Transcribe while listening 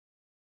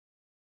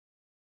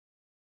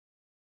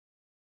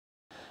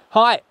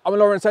Hi, I'm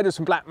Lawrence Edwards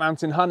from Black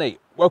Mountain Honey.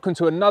 Welcome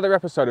to another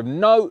episode of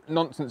No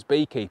Nonsense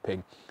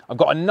Beekeeping. I've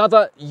got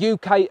another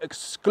UK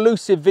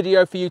exclusive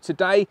video for you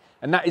today,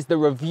 and that is the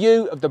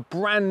review of the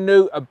brand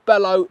new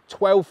Abelo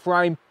 12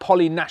 frame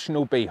Poly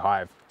National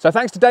Beehive. So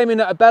thanks to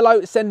Damien at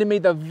Abelo sending me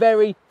the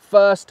very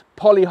first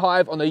poly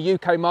hive on the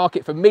UK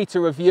market for me to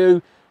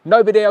review.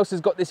 Nobody else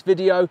has got this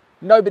video,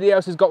 nobody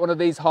else has got one of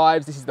these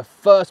hives. This is the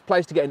first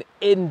place to get an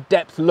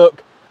in-depth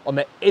look on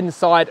the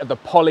inside of the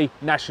Poly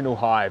National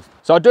Hive.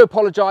 So I do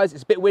apologise,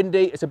 it's a bit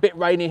windy, it's a bit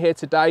rainy here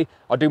today.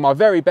 I'll do my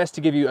very best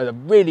to give you a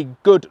really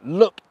good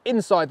look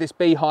inside this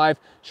beehive,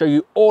 show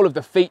you all of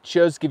the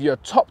features, give you a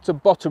top to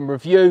bottom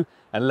review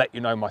and let you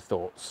know my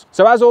thoughts.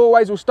 So as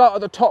always, we'll start at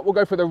the top, we'll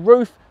go for the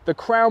roof, the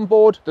crown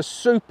board, the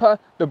super,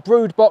 the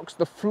brood box,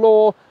 the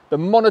floor, the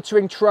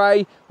monitoring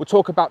tray. We'll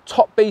talk about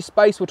top bee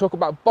space, we'll talk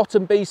about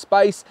bottom bee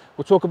space,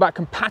 we'll talk about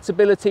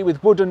compatibility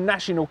with wooden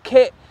national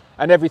kit,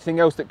 and everything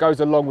else that goes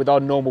along with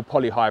our normal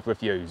polyhive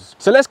reviews.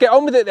 So let's get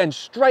on with it then,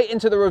 straight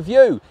into the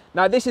review.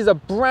 Now this is a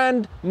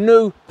brand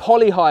new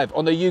polyhive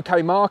on the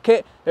UK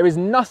market. There is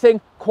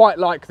nothing quite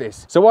like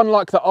this. So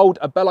unlike the old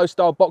Abelo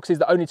style boxes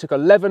that only took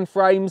 11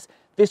 frames,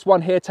 this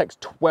one here takes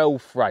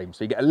 12 frames.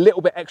 So you get a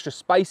little bit extra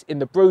space in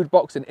the brood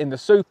box and in the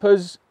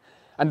supers.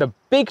 And the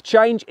big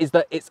change is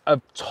that it's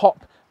a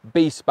top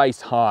bee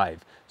space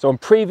hive. So on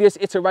previous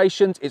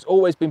iterations, it's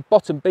always been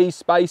bottom bee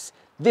space.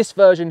 This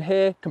version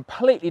here,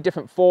 completely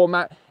different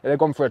format. They've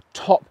gone for a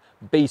top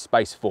bee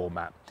space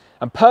format.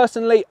 And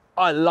personally,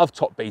 I love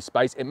top bee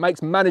space. It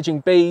makes managing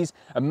bees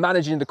and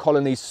managing the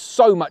colonies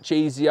so much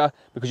easier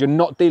because you're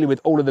not dealing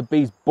with all of the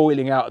bees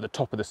boiling out at the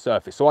top of the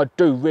surface. So I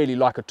do really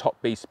like a top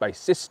bee space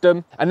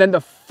system. And then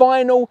the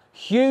final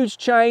huge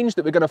change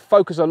that we're going to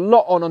focus a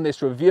lot on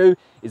this review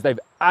is they've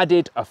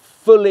added a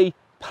fully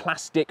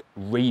plastic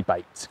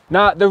rebate.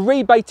 Now the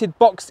rebated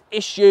box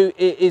issue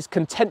is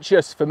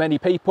contentious for many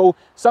people.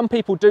 Some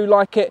people do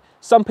like it,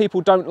 some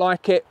people don't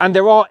like it, and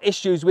there are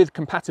issues with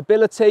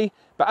compatibility.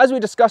 But as we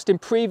discussed in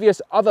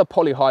previous other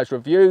polyhive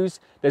reviews,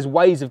 there's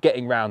ways of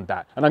getting around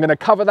that, and I'm going to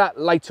cover that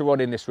later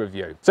on in this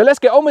review. So let's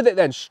get on with it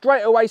then,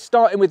 straight away,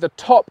 starting with the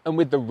top and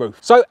with the roof.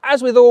 So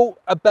as with all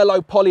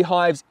Abelo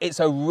polyhives, it's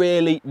a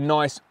really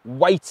nice,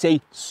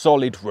 weighty,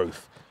 solid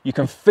roof. You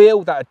can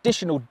feel that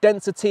additional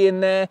density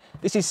in there.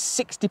 This is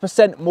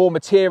 60% more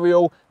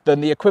material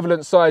than the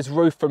equivalent size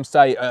roof from,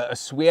 say, a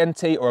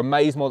Swienti or a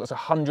Maismore that's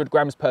 100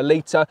 grams per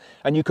litre.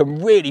 And you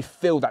can really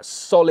feel that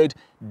solid,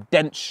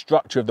 dense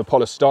structure of the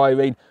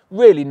polystyrene.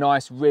 Really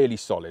nice, really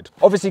solid.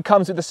 Obviously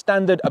comes with the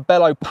standard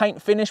Abelo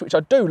paint finish, which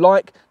I do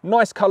like.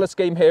 Nice colour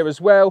scheme here as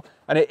well.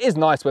 And it is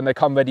nice when they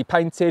come ready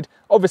painted.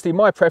 Obviously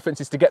my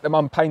preference is to get them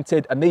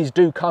unpainted, and these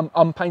do come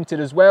unpainted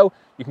as well.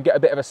 You can get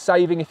a bit of a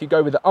saving if you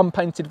go with the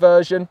unpainted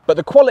version. But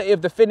the quality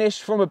of the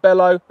finish from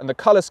Abelo and the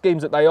colour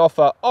schemes that they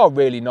offer are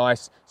really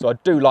nice. So I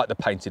do like the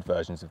painted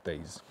versions of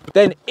these.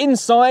 Then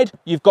inside,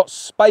 you've got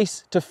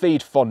space to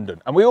feed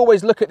fondant. And we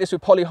always look at this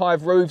with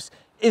polyhive roofs.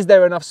 Is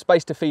there enough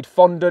space to feed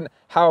fondant?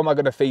 How am I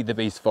going to feed the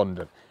bees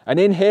fondant? And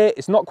in here,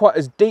 it's not quite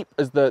as deep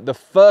as the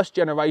first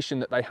generation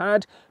that they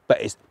had,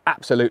 but it's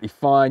absolutely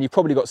fine. You've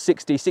probably got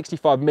 60,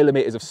 65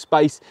 millimeters of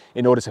space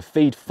in order to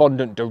feed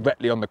fondant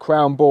directly on the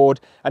crown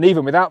board. And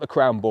even without the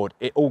crown board,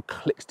 it all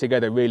clicks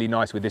together really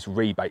nice with this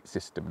rebate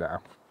system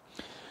now.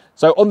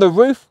 So on the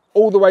roof,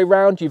 all the way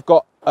round, you've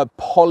got a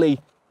poly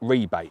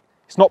rebate.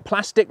 It's not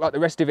plastic like the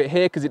rest of it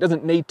here because it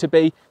doesn't need to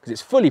be, because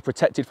it's fully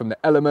protected from the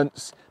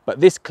elements, but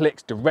this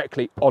clicks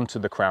directly onto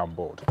the crown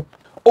board.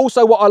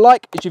 Also, what I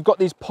like is you've got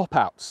these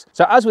pop-outs.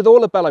 So as with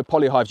all Abelo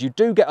polyhives, you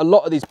do get a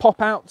lot of these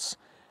pop-outs,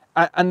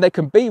 and they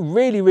can be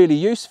really, really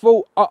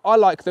useful. I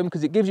like them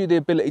because it gives you the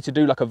ability to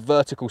do like a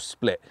vertical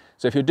split.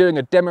 So if you're doing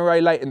a demarré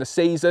late in the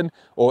season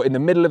or in the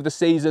middle of the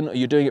season, or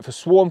you're doing it for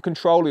swarm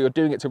control, or you're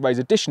doing it to raise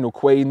additional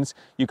queens,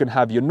 you can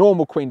have your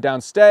normal queen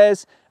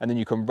downstairs, and then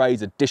you can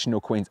raise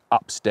additional queens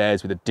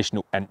upstairs with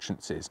additional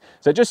entrances.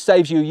 So it just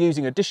saves you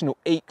using additional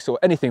eeks or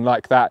anything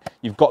like that.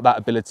 You've got that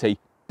ability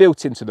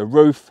built into the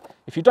roof.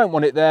 If you don't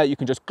want it there, you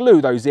can just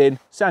glue those in,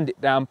 sand it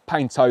down,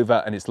 paint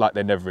over, and it's like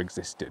they never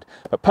existed.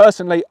 But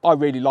personally, I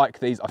really like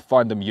these. I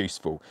find them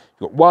useful.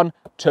 You've got 1,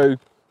 2,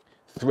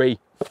 3,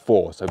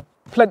 4. So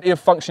plenty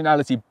of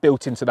functionality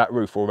built into that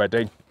roof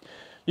already.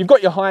 You've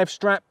got your hive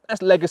strap.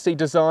 That's legacy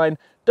design.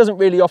 Doesn't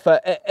really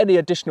offer any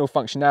additional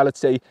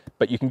functionality,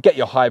 but you can get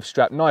your hive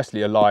strap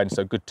nicely aligned,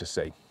 so good to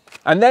see.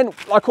 And then,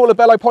 like all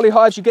Abelo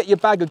polyhives, you get your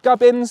bag of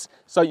gubbins,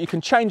 so you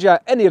can change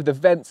out any of the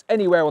vents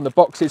anywhere on the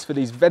boxes for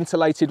these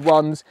ventilated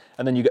ones,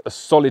 and then you get the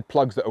solid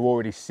plugs that are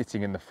already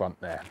sitting in the front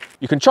there.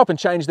 You can chop and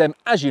change them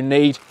as you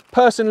need.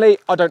 Personally,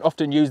 I don't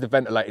often use the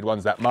ventilated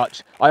ones that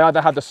much. I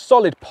either have the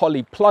solid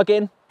poly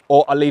plug-in,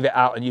 or I leave it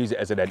out and use it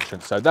as an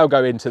entrance. So they'll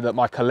go into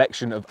my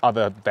collection of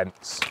other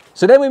vents.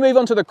 So then we move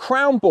on to the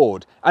crown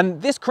board,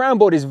 and this crown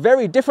board is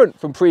very different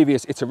from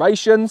previous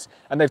iterations,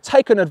 and they've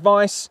taken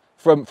advice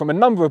from a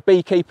number of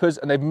beekeepers,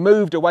 and they've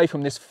moved away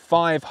from this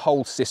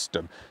 5-hole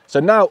system. So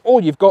now all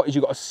you've got is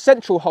you've got a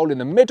central hole in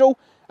the middle,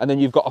 and then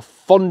you've got a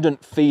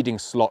fondant feeding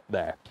slot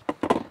there.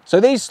 So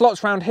these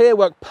slots around here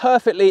work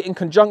perfectly in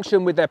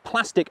conjunction with their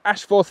plastic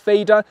ashforth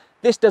feeder.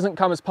 This doesn't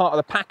come as part of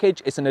the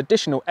package, it's an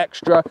additional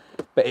extra,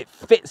 but it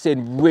fits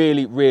in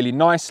really, really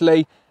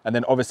nicely. And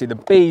then obviously the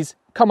bees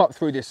come up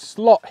through this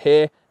slot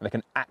here and they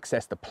can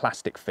access the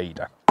plastic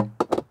feeder.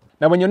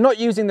 Now, when you're not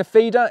using the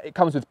feeder, it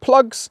comes with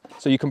plugs,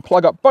 so you can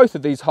plug up both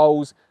of these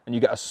holes and you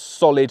get a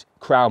solid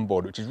crown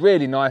board, which is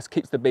really nice,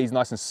 keeps the bees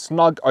nice and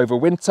snug over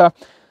winter.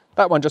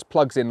 That one just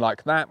plugs in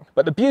like that.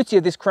 But the beauty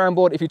of this crown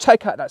board, if you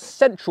take out that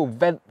central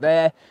vent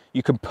there,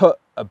 you can put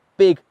a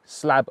big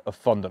slab of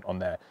fondant on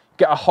there.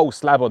 Get a whole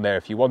slab on there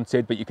if you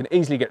wanted, but you can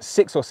easily get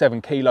 6 or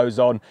 7 kilos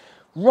on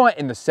right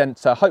in the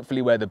center,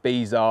 hopefully where the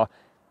bees are.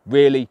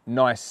 Really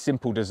nice,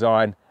 simple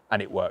design,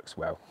 and it works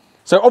well.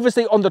 So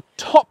obviously on the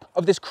top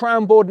of this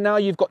crown board now,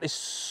 you've got this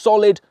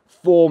solid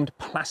formed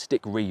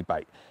plastic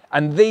rebate.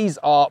 And these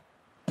are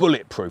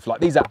bulletproof,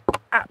 like these are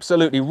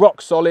absolutely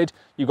rock solid.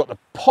 You've got the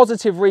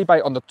positive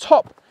rebate on the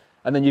top,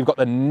 and then you've got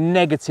the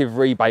negative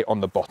rebate on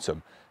the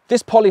bottom.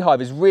 This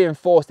polyhive is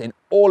reinforced in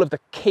all of the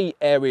key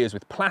areas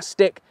with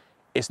plastic.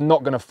 It's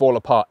not going to fall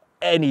apart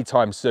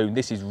anytime soon.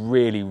 This is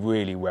really,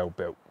 really well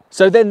built.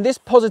 So then this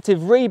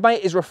positive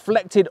rebate is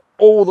reflected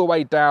all the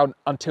way down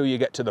until you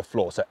get to the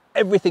floor. So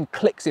everything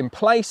clicks in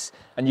place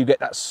and you get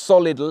that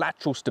solid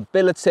lateral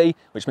stability,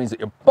 which means that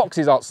your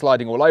boxes aren't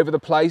sliding all over the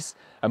place.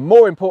 And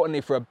more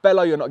importantly, for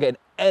Abelo, you're not getting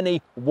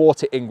any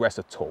water ingress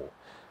at all.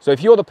 So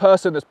if you're the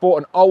person that's bought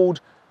an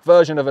old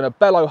version of an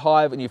Abelo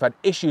hive and you've had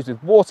issues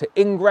with water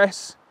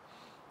ingress,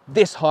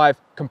 this hive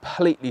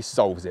completely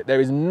solves it. There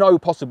is no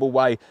possible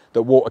way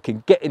that water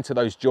can get into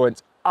those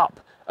joints up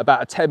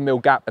about a 10 mil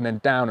gap and then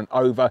down and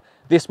over.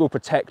 This will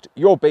protect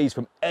your bees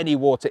from any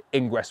water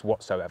ingress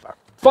whatsoever.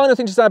 Final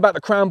thing to say about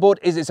the crown board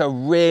is it's a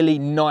really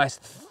nice,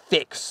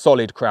 thick,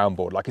 solid crown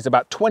board. Like it's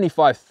about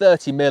 25,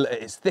 30 mil at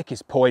its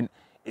thickest point.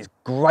 It's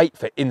great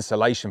for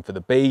insulation for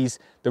the bees.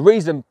 The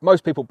reason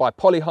most people buy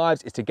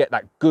polyhives is to get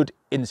that good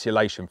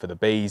insulation for the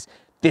bees.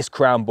 This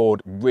crown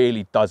board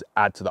really does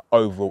add to the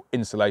overall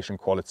insulation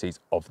qualities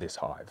of this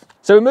hive.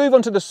 So we move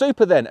on to the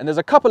super then, and there's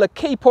a couple of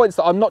key points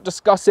that I'm not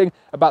discussing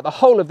about the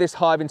whole of this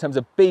hive in terms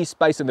of bee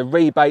space and the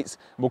rebates,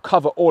 and we'll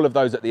cover all of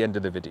those at the end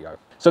of the video.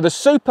 So the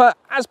super,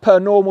 as per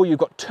normal, you've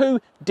got 2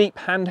 deep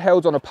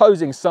handhelds on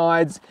opposing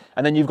sides,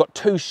 and then you've got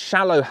 2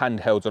 shallow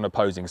handhelds on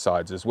opposing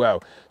sides as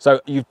well. So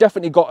you've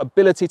definitely got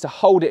ability to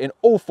hold it in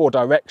all 4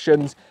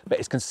 directions, but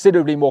it's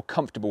considerably more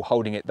comfortable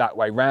holding it that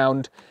way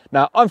round.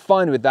 Now, I'm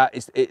fine with that.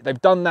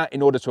 They've done that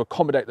in order to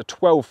accommodate the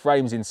 12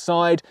 frames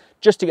inside,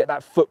 just to get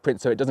that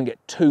footprint so it doesn't get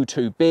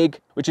too big,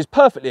 which is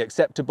perfectly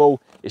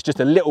acceptable. It's just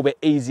a little bit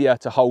easier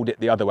to hold it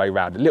the other way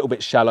around. A little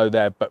bit shallow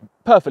there, but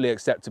perfectly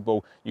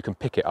acceptable. You can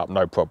pick it up,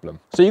 no problem.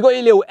 So you've got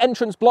your little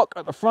entrance block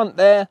at the front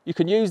there. You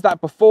can use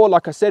that before,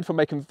 like I said, for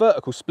making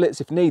vertical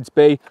splits if needs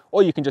be,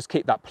 or you can just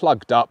keep that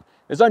plugged up.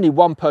 There's only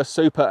 1 per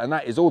super, and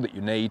that is all that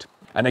you need.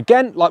 And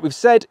again, like we've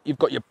said, you've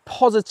got your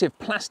positive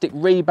plastic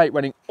rebate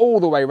running all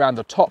the way around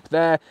the top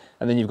there,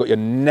 and then you've got your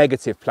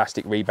negative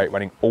plastic rebate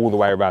running all the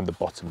way around the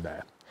bottom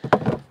there.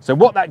 So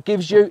what that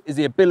gives you is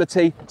the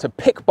ability to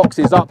pick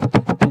boxes up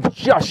and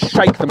just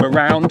shake them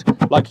around.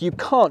 Like you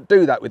can't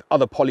do that with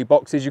other poly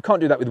boxes. You can't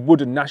do that with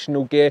wooden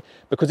national gear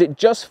because it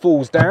just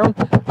falls down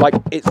like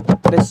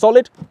they're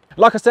solid.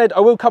 Like I said, I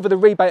will cover the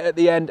rebate at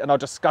the end and I'll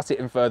discuss it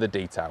in further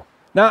detail.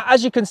 Now,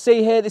 as you can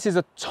see here, this is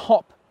a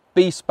top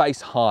bee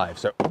space hive.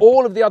 So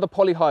all of the other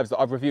polyhives that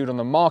I've reviewed on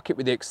the market,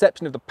 with the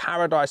exception of the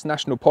Paradise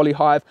National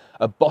Polyhive,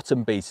 are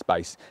bottom bee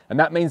space. And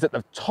that means that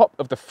the top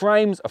of the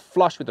frames are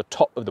flush with the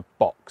top of the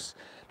box.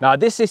 Now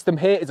this system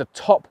here is a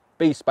top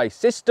bee space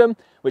system,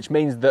 which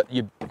means that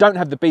you don't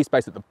have the bee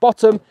space at the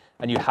bottom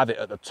and you have it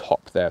at the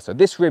top there. So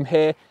this rim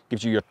here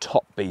gives you your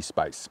top bee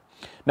space.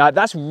 Now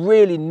that's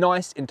really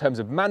nice in terms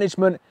of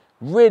management,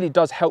 really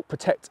does help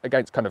protect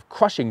against kind of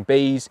crushing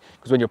bees,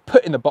 because when you're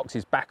putting the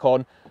boxes back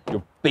on,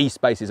 your bee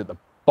space is at the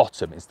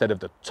bottom instead of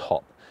the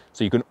top.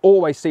 So you can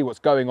always see what's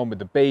going on with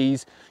the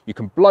bees. You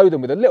can blow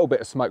them with a little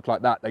bit of smoke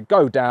like that. They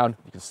go down,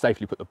 you can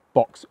safely put the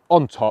box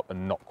on top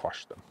and not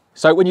crush them.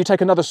 So when you take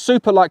another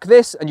super like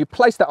this and you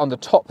place that on the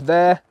top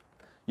there,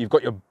 you've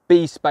got your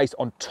bee space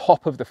on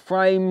top of the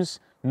frames,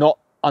 not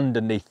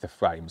underneath the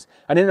frames.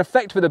 And in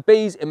effect for the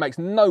bees, it makes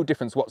no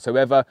difference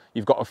whatsoever.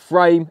 You've got a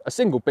frame, a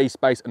single bee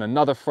space and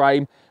another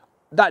frame.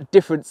 That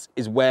difference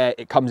is where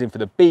it comes in for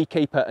the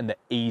beekeeper and the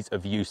ease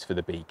of use for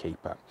the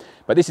beekeeper.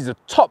 But this is a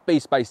top bee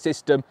space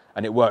system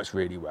and it works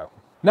really well.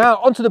 Now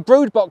onto the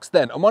brood box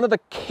then, and one of the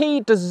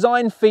key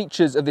design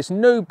features of this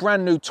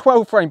brand new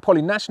 12 frame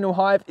Poly National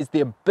Hive is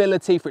the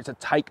ability for it to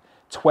take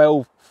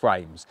 12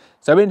 frames.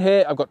 So in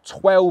here I've got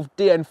 12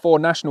 DN4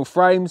 national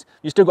frames.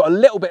 You've still got a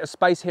little bit of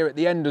space here at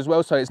the end as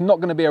well, so it's not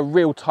going to be a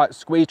real tight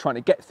squeeze trying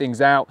to get things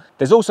out.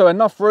 There's also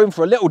enough room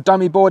for a little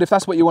dummy board if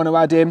that's what you want to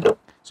add in.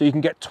 So you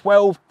can get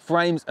 12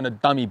 frames and a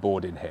dummy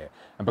board in here.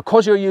 And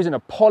because you're using a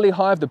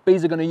polyhive, the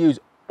bees are going to use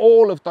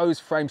all of those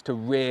frames to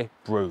rear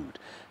brood.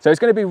 So it's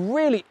going to be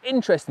really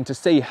interesting to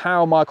see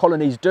how my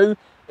colonies do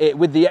it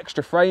with the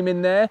extra frame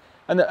in there.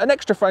 And an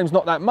extra frame's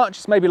not that much.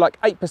 It's maybe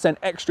like 8%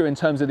 extra in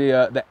terms of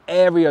the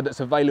area that's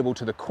available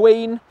to the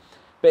queen.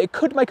 But it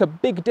could make a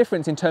big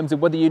difference in terms of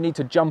whether you need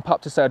to jump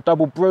up to, say, a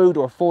double brood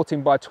or a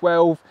 14 by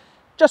 12.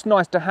 Just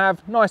nice to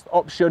have, nice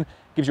option.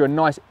 Gives you a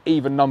nice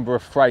even number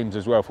of frames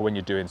as well for when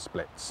you're doing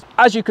splits.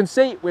 As you can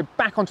see, we're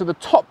back onto the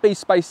top bee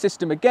space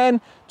system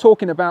again.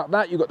 Talking about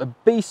that, you've got the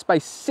bee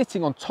space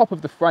sitting on top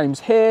of the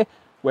frames here,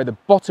 where the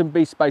bottom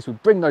bee space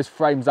would bring those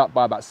frames up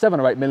by about 7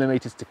 or 8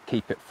 millimeters to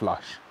keep it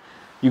flush.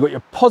 You've got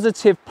your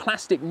positive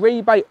plastic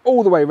rebate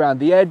all the way around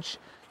the edge.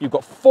 You've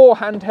got 4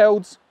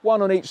 handhelds,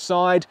 1 on each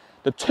side.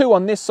 The 2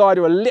 on this side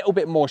are a little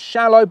bit more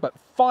shallow, but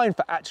fine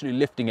for actually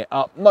lifting it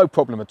up, no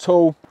problem at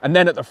all. And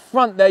then at the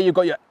front there, you've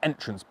got your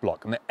entrance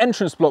block. And the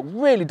entrance block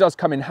really does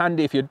come in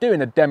handy if you're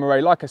doing a demo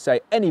array, like I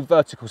say, any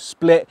vertical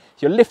split.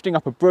 If you're lifting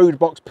up a brood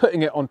box,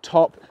 putting it on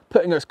top,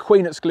 putting a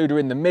queen excluder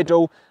in the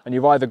middle, and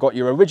you've either got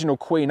your original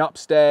queen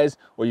upstairs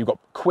or you've got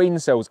queen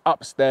cells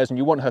upstairs and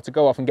you want her to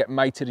go off and get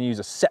mated and use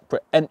a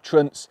separate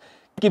entrance,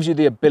 gives you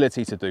the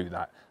ability to do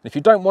that. And if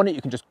you don't want it,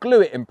 you can just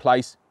glue it in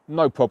place,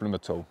 no problem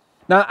at all.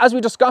 Now, as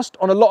we discussed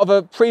on a lot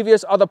of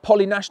previous other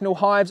Poly National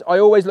hives, I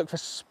always look for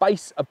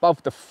space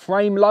above the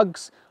frame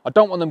lugs. I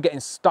don't want them getting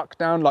stuck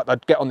down like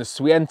they'd get on the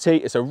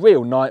Swienti. It's a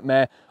real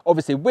nightmare.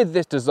 Obviously, with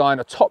this design,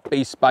 a top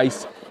bee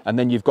space, and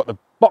then you've got the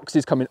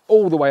boxes coming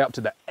all the way up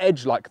to the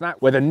edge like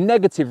that, where the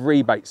negative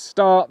rebate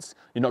starts.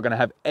 You're not going to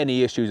have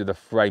any issues with the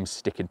frames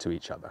sticking to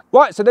each other.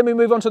 Right, so then we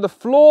move on to the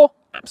floor.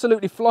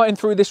 Absolutely flying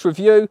through this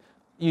review.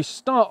 You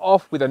start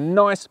off with a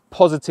nice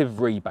positive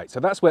rebate. So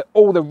that's where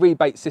all the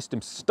rebate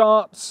system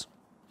starts.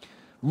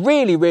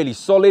 Really, really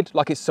solid.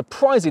 Like, it's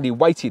surprisingly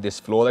weighty, this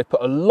floor. They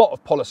put a lot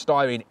of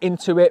polystyrene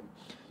into it.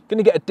 You're going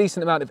to get a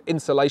decent amount of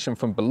insulation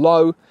from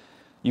below.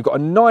 You've got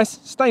a nice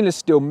stainless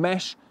steel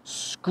mesh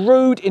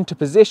screwed into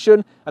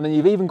position, and then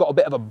you've even got a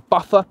bit of a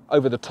buffer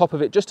over the top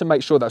of it just to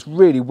make sure that's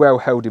really well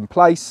held in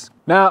place.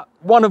 Now,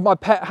 one of my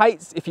pet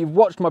hates, if you've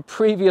watched my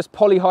previous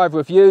polyhive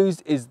reviews,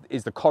 is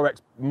the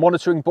correct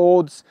monitoring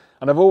boards.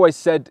 And I've always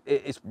said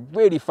it's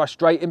really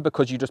frustrating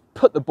because you just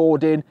put the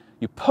board in,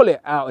 you pull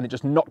it out and it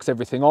just knocks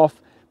everything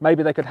off.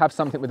 Maybe they could have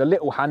something with a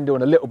little handle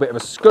and a little bit of a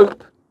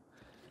scoop.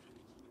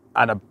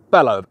 And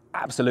Abelo have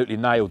absolutely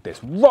nailed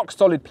this. Rock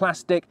solid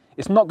plastic,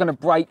 it's not going to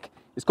break,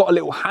 it's got a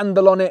little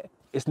handle on it.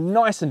 It's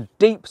nice and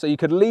deep, so you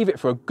could leave it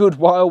for a good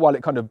while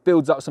it kind of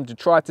builds up some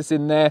detritus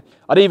in there.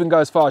 I'd even go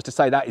as far as to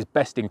say that is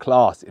best in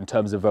class in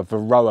terms of a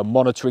Varroa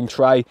monitoring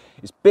tray.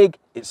 It's big,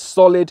 it's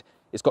solid,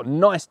 it's got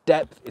nice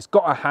depth, it's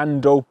got a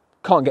handle.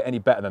 Can't get any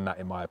better than that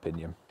in my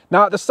opinion.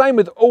 Now, the same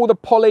with all the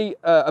Poly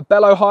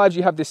Abelo hives,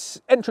 you have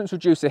this entrance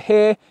reducer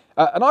here,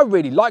 and I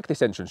really like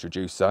this entrance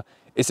reducer.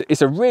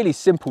 It's a really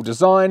simple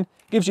design,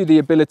 gives you the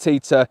ability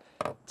to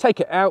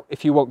take it out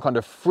if you want kind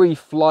of free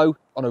flow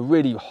on a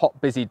really hot,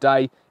 busy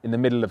day in the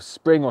middle of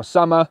spring or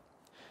summer.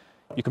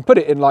 You can put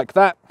it in like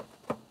that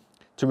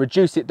to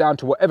reduce it down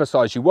to whatever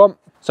size you want.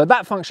 So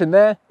that function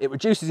there, it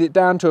reduces it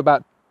down to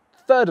about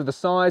a third of the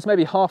size,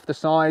 maybe half the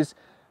size,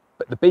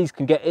 but the bees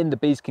can get in, the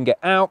bees can get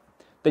out.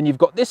 Then you've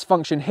got this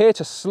function here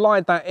to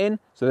slide that in,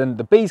 so then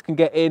the bees can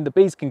get in, the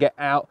bees can get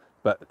out,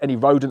 but any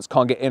rodents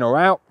can't get in or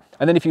out.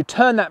 And then if you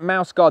turn that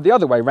mouse guard the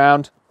other way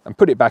around and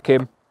put it back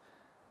in,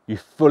 you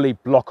fully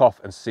block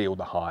off and seal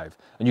the hive.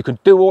 And you can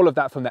do all of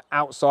that from the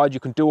outside. You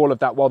can do all of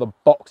that while the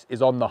box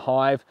is on the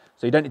hive.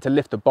 So you don't need to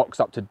lift the box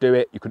up to do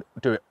it. You can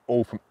do it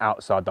all from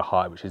outside the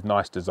hive, which is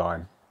nice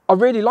design. I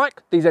really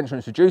like these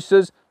entrance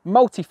reducers.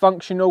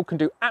 Multifunctional, can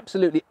do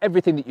absolutely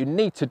everything that you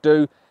need to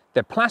do.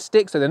 They're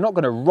plastic, so they're not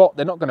going to rot,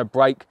 they're not going to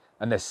break,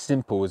 and they're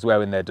simple as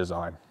well in their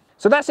design.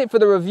 So that's it for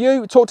the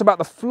review. We talked about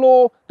the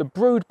floor, the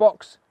brood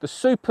box, the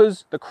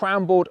supers, the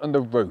crown board, and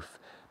the roof.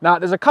 Now,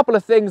 there's a couple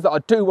of things that I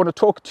do want to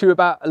talk to you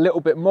about a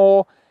little bit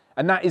more,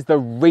 and that is the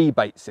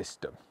rebate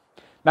system.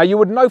 Now, you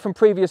would know from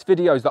previous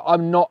videos that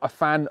I'm not a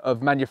fan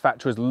of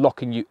manufacturers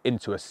locking you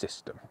into a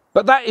system.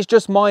 But that is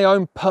just my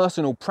own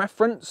personal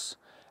preference.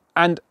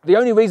 And the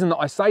only reason that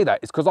I say that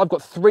is because I've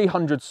got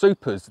 300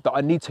 supers that I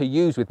need to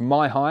use with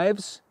my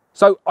hives.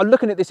 So I'm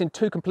looking at this in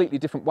two completely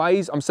different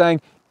ways. I'm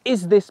saying,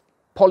 is this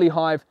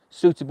polyhive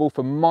suitable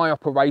for my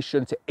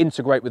operation to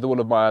integrate with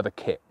all of my other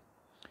kit?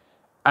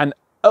 And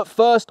at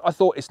first I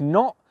thought it's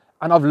not,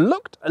 and I've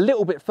looked a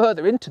little bit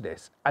further into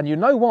this, and you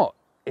know what?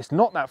 It's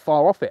not that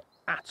far off it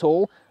at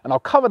all, and I'll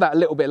cover that a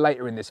little bit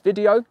later in this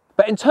video.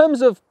 But in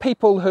terms of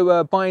people who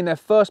are buying their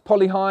first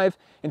polyhive,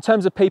 in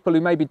terms of people who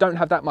maybe don't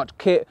have that much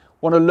kit,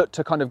 want to look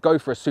to kind of go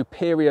for a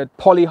superior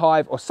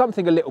polyhive or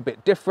something a little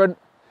bit different,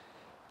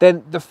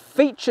 then the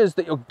features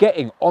that you're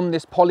getting on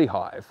this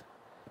polyhive,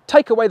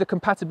 take away the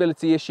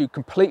compatibility issue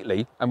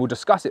completely, and we'll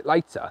discuss it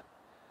later.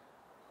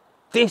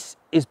 This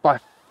is by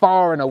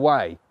far and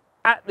away,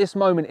 at this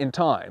moment in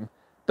time,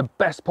 the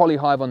best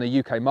polyhive on the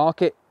UK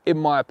market, in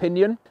my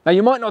opinion. Now,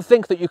 you might not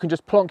think that you can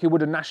just plonk your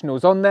Wooden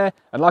Nationals on there,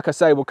 and like I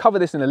say, we'll cover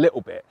this in a little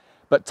bit,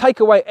 but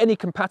take away any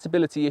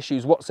compatibility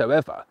issues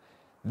whatsoever.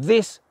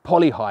 This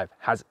polyhive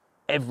has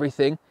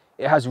everything.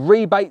 It has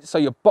rebate, so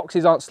your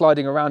boxes aren't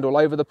sliding around all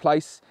over the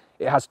place.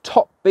 It has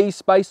top bee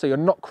space, so you're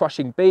not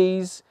crushing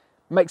bees.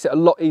 makes it a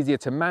lot easier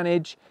to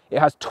manage. It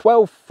has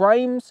 12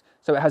 frames,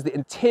 so it has the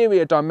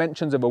interior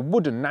dimensions of a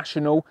wooden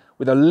national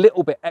with a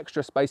little bit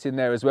extra space in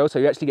there as well. So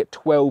you actually get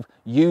 12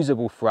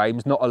 usable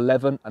frames, not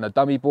 11 and a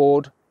dummy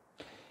board.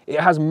 It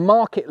has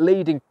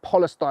market-leading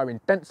polystyrene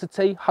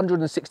density,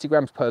 160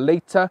 grams per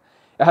litre.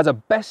 It has a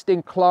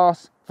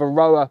best-in-class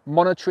Varroa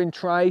monitoring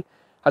tray,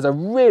 has a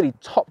really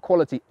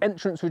top-quality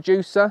entrance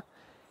reducer.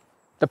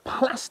 The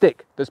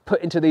plastic that's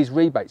put into these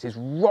rebates is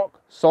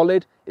rock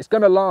solid. It's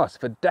going to last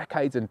for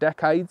decades and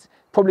decades,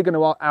 probably going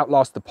to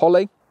outlast the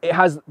poly. It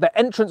has the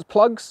entrance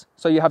plugs,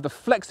 so you have the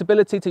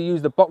flexibility to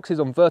use the boxes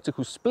on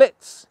vertical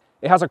splits.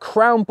 It has a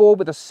crown board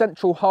with a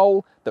central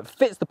hole that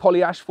fits the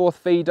poly ash forth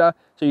feeder,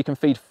 so you can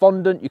feed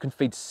fondant, you can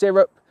feed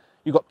syrup.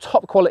 You've got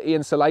top quality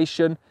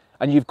insulation,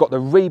 and you've got the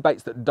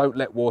rebates that don't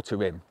let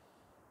water in.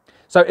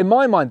 So in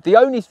my mind, the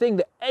only thing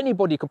that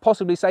anybody could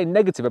possibly say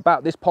negative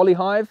about this poly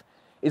hive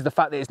is the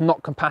fact that it's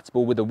not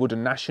compatible with a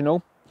wooden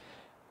national.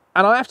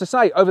 And I have to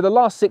say, over the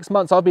last 6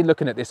 months, I've been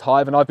looking at this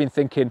hive and I've been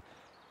thinking,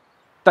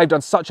 they've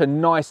done such a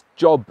nice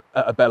job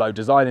at Abelo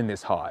designing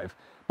this hive,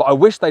 but I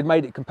wish they'd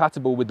made it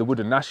compatible with the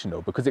wooden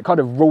national, because it kind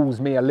of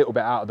rules me a little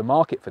bit out of the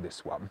market for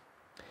this one.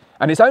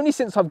 And it's only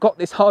since I've got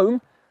this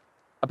home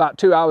about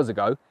 2 hours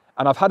ago,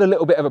 and I've had a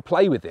little bit of a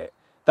play with it,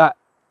 that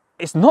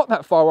it's not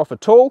that far off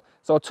at all.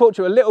 So I'll talk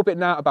to you a little bit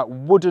now about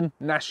wooden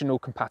national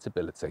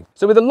compatibility.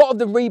 So with a lot of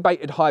the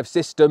rebated hive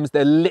systems,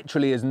 there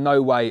literally is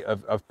no way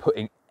of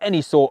putting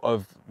any sort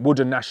of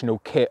wooden national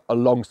kit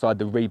alongside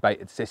the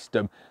rebated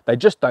system. They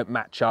just don't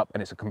match up,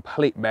 and it's a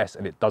complete mess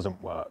and it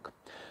doesn't work.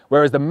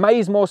 Whereas the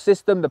Maysmore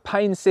system, the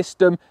Payne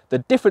system, the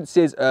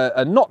differences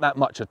are not that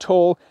much at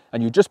all,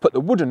 and you just put the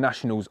wooden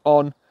nationals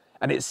on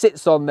and it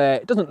sits on there.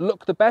 It doesn't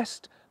look the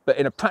best, but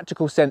in a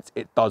practical sense,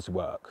 it does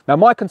work. Now,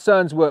 my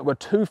concerns were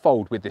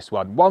twofold with this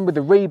one. One with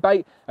the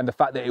rebate and the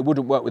fact that it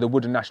wouldn't work with a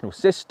wooden national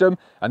system,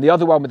 and the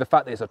other one with the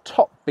fact that it's a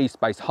top bee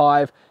space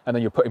hive, and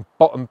then you're putting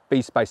bottom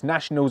bee space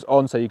nationals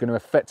on, so you're going to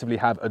effectively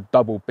have a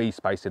double bee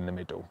space in the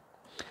middle.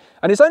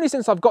 And it's only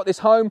since I've got this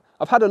home,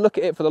 I've had a look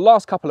at it for the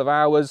last couple of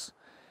hours,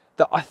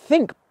 that I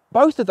think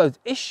both of those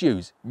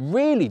issues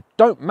really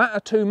don't matter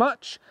too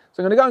much.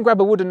 So I'm going to go and grab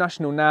a wooden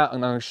national now, and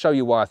I'm going to show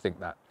you why I think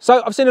that.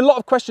 So I've seen a lot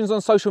of questions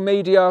on social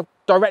media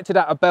directed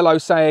at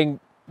Abelo saying,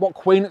 what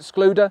queen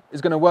excluder is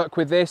going to work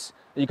with this?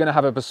 Are you going to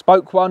have a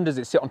bespoke one? Does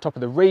it sit on top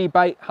of the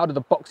rebate? How do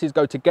the boxes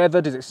go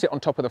together? Does it sit on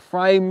top of the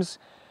frames?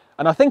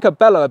 And I think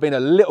Abelo have been a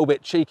little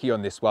bit cheeky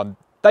on this one.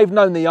 They've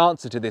known the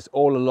answer to this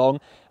all along,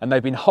 and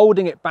they've been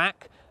holding it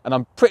back, and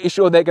I'm pretty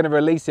sure they're going to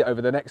release it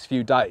over the next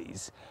few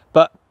days.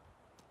 But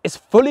it's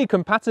fully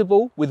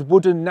compatible with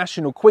wooden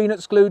national queen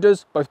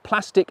excluders, both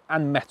plastic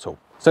and metal.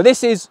 So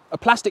this is a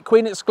plastic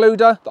queen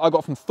excluder that I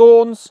got from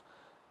Thorns,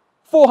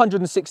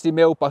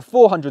 460mm by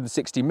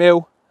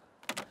 460mm.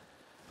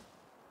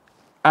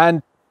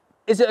 And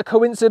is it a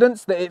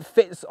coincidence that it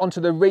fits onto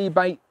the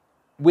rebate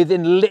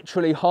within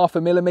literally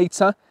 0.5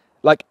 millimeter?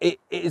 Like, it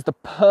is the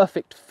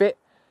perfect fit.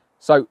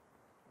 So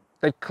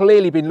they've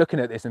clearly been looking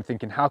at this and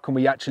thinking, how can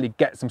we actually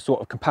get some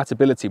sort of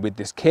compatibility with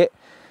this kit?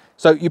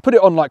 So you put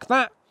it on like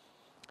that,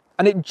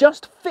 and it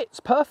just fits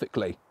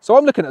perfectly. So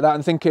I'm looking at that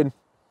and thinking,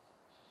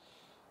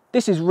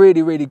 this is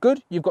really, really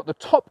good. You've got the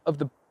top of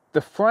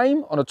the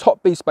frame on a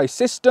top bee space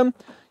system.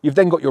 You've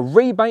then got your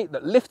rebate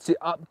that lifts it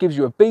up, gives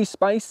you a bee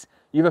space.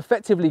 You've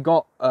effectively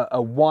got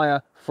a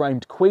wire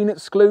framed queen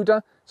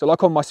excluder. So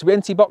like on my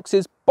Swienty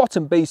boxes,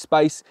 bottom bee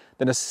space,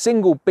 then a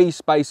single bee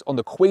space on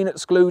the queen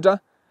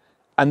excluder,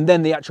 and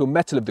then the actual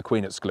metal of the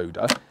queen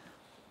excluder.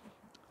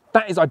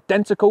 That is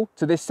identical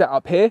to this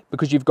setup here,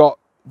 because you've got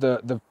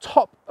the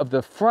top of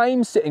the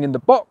frame sitting in the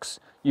box.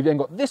 You've then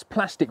got this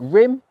plastic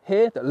rim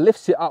here that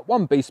lifts it up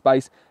one bee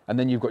space, and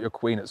then you've got your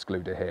queen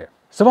excluder here.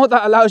 So what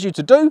that allows you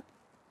to do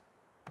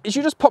is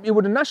you just pop your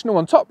wooden national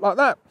on top like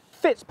that.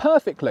 Fits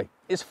perfectly.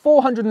 It's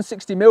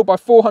 460mm by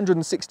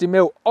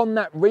 460mm on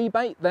that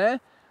rebate there.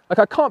 Like,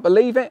 I can't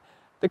believe it.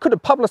 They could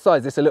have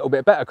publicised this a little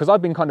bit better, because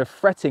I've been kind of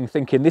fretting,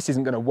 thinking this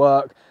isn't going to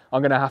work.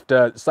 I'm going to have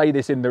to say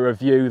this in the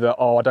review that,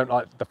 oh, I don't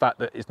like the fact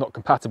that it's not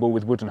compatible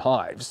with wooden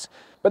hives.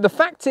 But the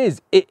fact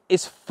is, it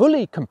is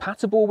fully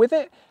compatible with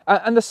it.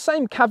 And the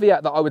same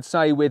caveat that I would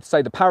say with,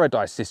 say, the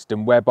Paradise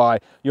system, whereby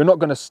you're not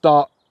going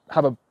to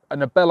have an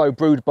Abelo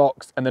brood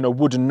box and then a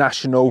wooden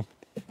national,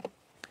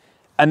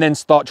 and then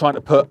start trying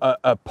to put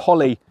a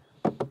poly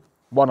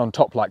one on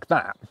top like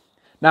that.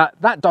 Now,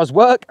 that does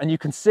work, and you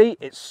can see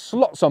it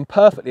slots on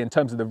perfectly in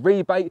terms of the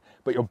rebate,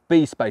 but your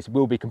bee space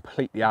will be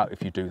completely out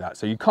if you do that.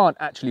 So you can't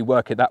actually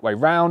work it that way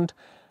round,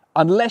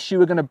 unless you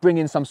were going to bring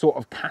in some sort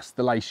of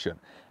castellation.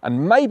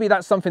 And maybe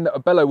that's something that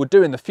Abelo would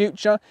do in the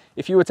future.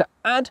 If you were to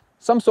add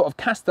some sort of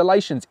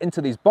castellations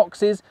into these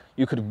boxes,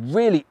 you could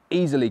really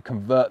easily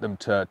convert them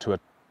to a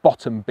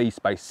bottom bee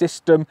space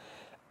system.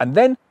 And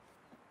then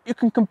you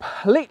can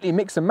completely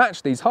mix and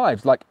match these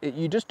hives. Like,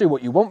 you just do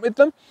what you want with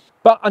them.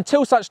 But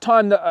until such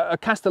time that a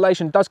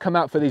castellation does come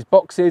out for these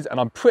boxes, and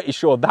I'm pretty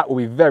sure that will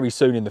be very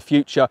soon in the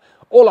future,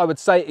 all I would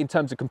say in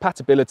terms of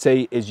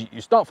compatibility is you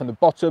start from the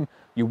bottom,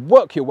 you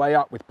work your way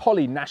up with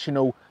Poly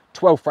National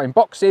 12 frame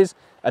boxes,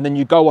 and then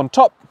you go on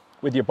top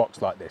with your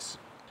box like this.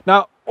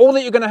 Now, all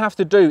that you're going to have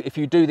to do if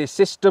you do this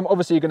system,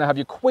 obviously you're going to have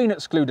your queen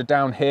excluder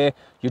down here.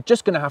 You're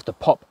just going to have to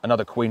pop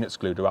another queen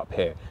excluder up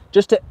here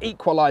just to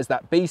equalize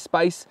that bee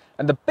space.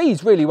 And the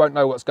bees really won't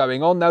know what's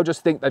going on. They'll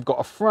just think they've got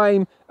a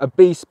frame, a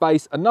bee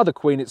space, another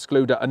queen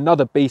excluder,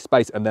 another bee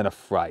space, and then a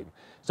frame.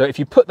 So if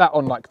you put that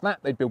on like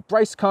that, they'd build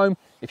brace comb.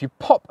 If you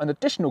pop an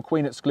additional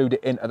queen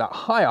excluder in at that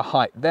higher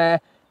height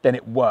there, then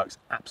it works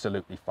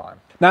absolutely fine.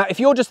 Now, if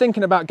you're just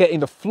thinking about getting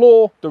the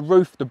floor, the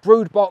roof, the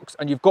brood box,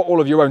 and you've got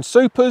all of your own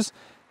supers,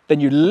 then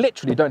you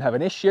literally don't have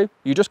an issue.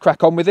 You just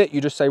crack on with it. You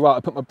just say, right,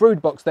 I put my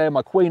brood box there,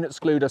 my queen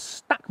excluder,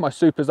 stack my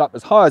supers up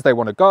as high as they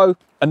want to go.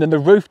 And then the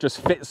roof just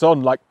fits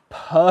on like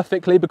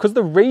perfectly because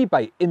the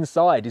rebate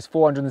inside is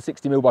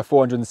 460mm by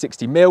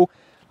 460mm.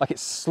 Like it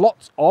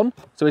slots on.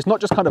 So it's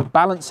not just kind of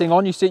balancing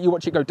on. You see it, you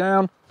watch it go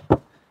down,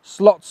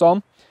 slots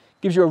on.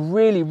 Gives you a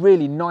really,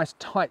 really nice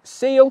tight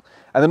seal.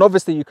 And then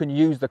obviously you can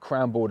use the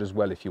crown board as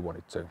well if you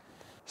wanted to.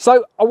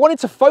 So I wanted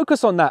to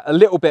focus on that a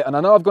little bit. And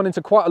I know I've gone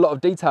into quite a lot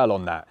of detail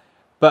on that.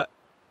 But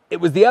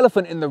it was the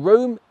elephant in the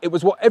room. It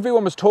was what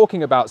everyone was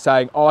talking about,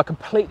 saying, oh, I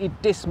completely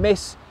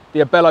dismiss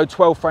the Abelo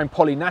 12 Frame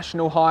Poly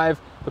National Hive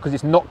because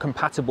it's not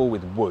compatible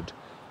with wood.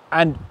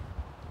 And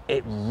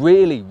it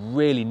really,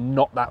 really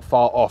not that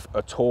far off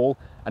at all.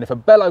 And if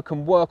Abelo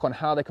can work on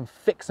how they can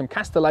fix some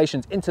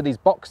castellations into these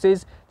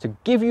boxes to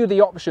give you the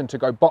option to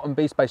go bottom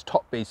bee space,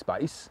 top bee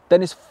space,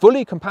 then it's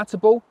fully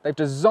compatible. They've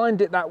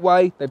designed it that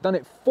way. They've done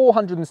it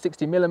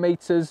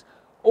 460mm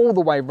all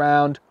the way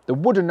round. The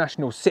Wooden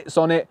National sits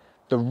on it.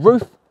 The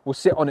roof will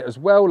sit on it as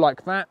well,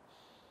 like that.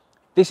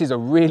 This is a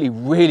really,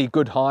 really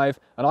good hive,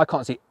 and I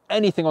can't see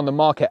anything on the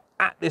market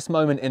at this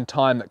moment in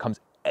time that comes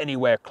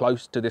anywhere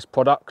close to this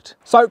product.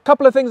 So a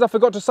couple of things I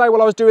forgot to say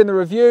while I was doing the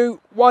review.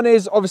 One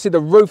is obviously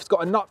the roof's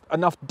got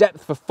enough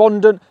depth for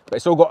fondant, but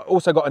it's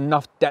also got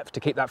enough depth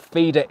to keep that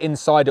feeder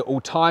inside at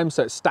all times,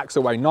 so it stacks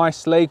away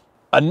nicely.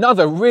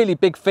 Another really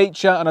big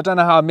feature, and I don't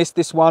know how I missed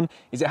this one,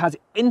 is it has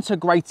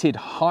integrated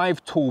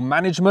hive tool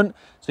management.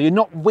 So you're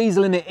not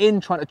weaseling it in,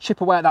 trying to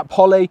chip away at that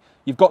poly.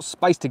 You've got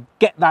space to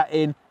get that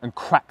in and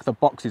crack the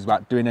boxes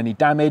without doing any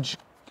damage.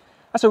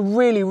 That's a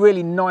really,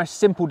 really nice,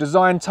 simple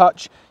design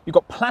touch. You've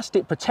got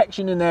plastic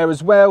protection in there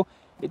as well.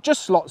 It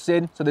just slots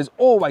in, so there's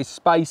always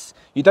space.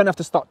 You don't have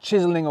to start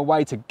chiseling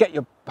away to get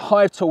your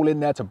hive tool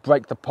in there to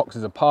break the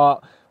boxes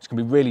apart, which can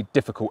be really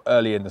difficult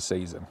early in the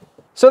season.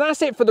 So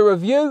that's it for the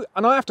review,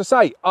 and I have to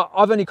say,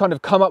 I've only kind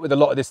of come up with a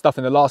lot of this stuff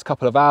in the last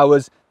couple of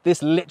hours.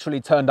 This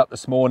literally turned up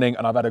this morning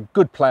and I've had a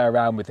good play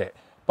around with it.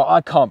 But I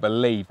can't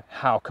believe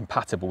how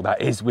compatible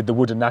that is with the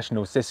Wooden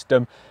National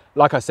system.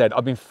 Like I said,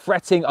 I've been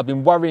fretting, I've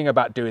been worrying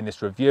about doing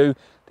this review.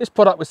 This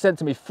product was sent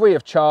to me free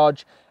of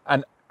charge,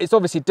 and it's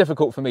obviously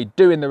difficult for me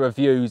doing the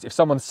reviews if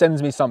someone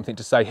sends me something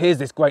to say, here's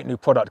this great new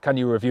product, can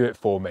you review it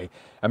for me?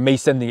 And me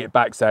sending it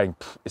back saying,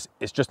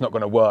 it's just not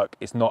going to work.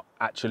 It's not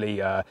actually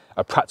a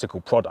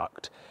practical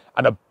product.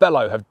 And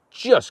Abelo have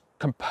just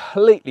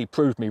completely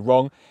proved me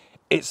wrong.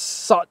 It's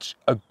such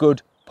a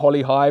good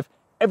poly hive.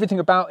 Everything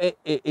about it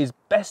is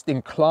best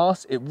in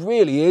class. It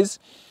really is.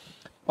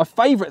 My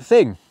favorite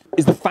thing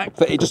is the fact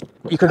that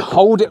you can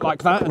hold it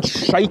like that and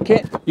shake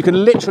it. You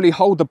can literally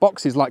hold the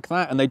boxes like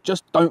that and they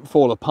just don't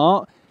fall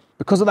apart.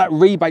 Because of that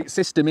rebate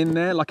system in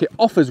there, like it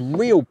offers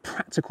real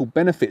practical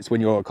benefits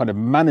when you're kind of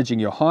managing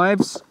your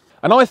hives.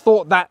 And I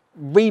thought that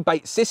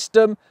rebate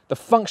system, the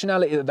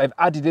functionality that they've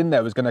added in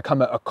there was going to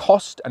come at a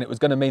cost, and it was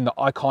going to mean that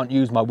I can't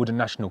use my Wooden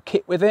National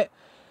kit with it.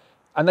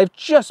 And they've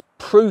just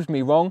proved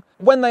me wrong.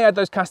 When they add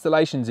those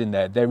castellations in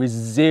there, there is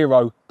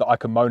zero that I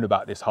can moan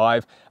about this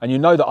hive. And you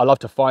know that I love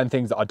to find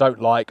things that I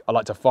don't like. I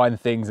like to find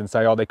things and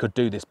say, oh, they could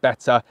do this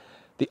better.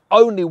 The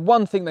only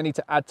one thing they need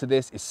to add to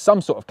this is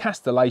some sort of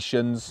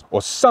castellations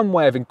or some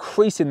way of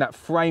increasing that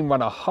frame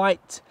runner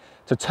height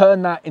to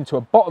turn that into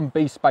a bottom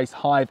bee space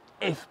hive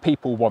if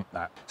people want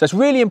that. So it's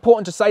really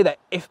important to say that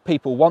if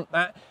people want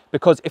that,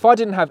 because if I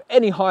didn't have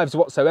any hives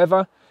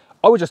whatsoever,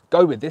 I would just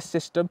go with this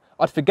system.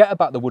 I'd forget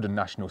about the Wooden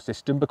National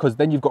system, because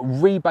then you've got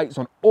rebates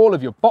on all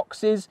of your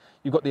boxes.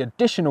 You've got the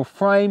additional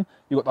frame,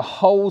 you've got the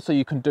hole so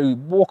you can do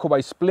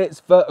walkaway splits,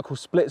 vertical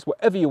splits,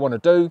 whatever you want to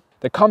do.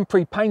 They come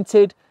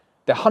pre-painted.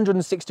 They're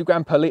 160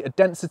 gram per litre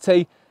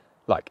density.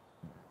 Like,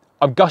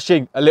 I'm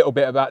gushing a little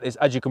bit about this,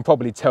 as you can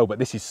probably tell, but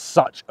this is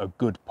such a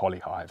good poly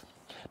hive.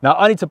 Now,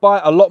 I need to buy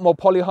a lot more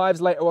poly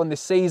hives later on this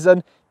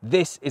season.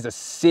 This is a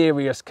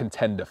serious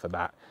contender for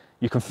that.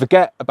 You can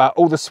forget about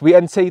all the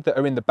Swienti that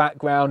are in the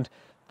background.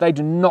 They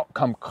do not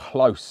come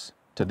close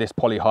to this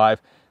poly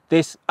hive.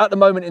 This, at the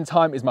moment in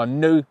time, is my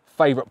new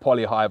favourite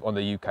poly hive on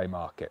the UK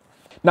market.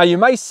 Now, you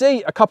may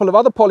see a couple of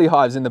other poly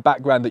hives in the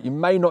background that you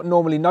may not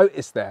normally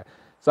notice there.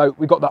 So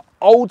we've got the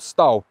old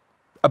style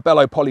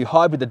Abelo poly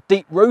hive with the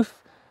deep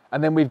roof,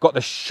 and then we've got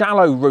the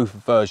shallow roof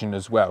version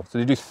as well. So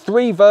they do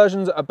 3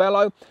 versions at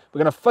Abelo. We're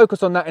going to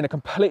focus on that in a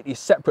completely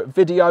separate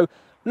video.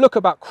 Look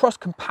about cross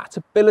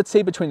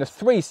compatibility between the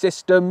 3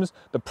 systems,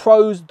 the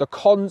pros, the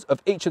cons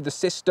of each of the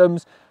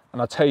systems, and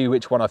I'll tell you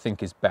which one I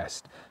think is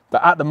best.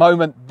 But at the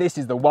moment, this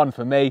is the one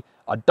for me.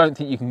 I don't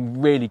think you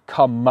can really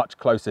come much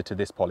closer to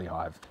this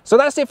polyhive. So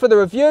that's it for the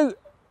review.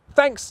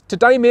 Thanks to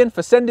Damien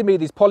for sending me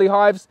these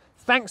polyhives.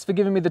 Thanks for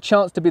giving me the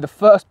chance to be the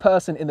first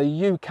person in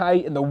the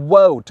UK, in the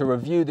world, to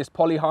review this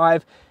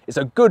polyhive. It's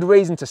a good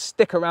reason to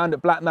stick around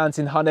at Black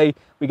Mountain Honey.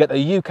 We get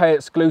the UK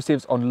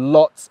exclusives on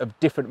lots of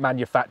different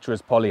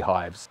manufacturers'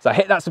 polyhives. So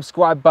hit that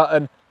subscribe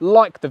button,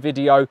 like the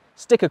video,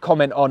 stick a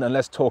comment on, and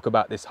let's talk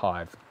about this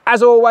hive.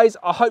 As always,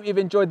 I hope you've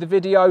enjoyed the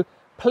video.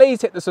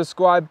 Please hit the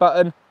subscribe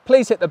button.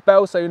 Please hit the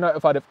bell so you're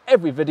notified of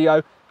every video,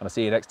 and I'll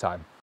see you next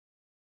time.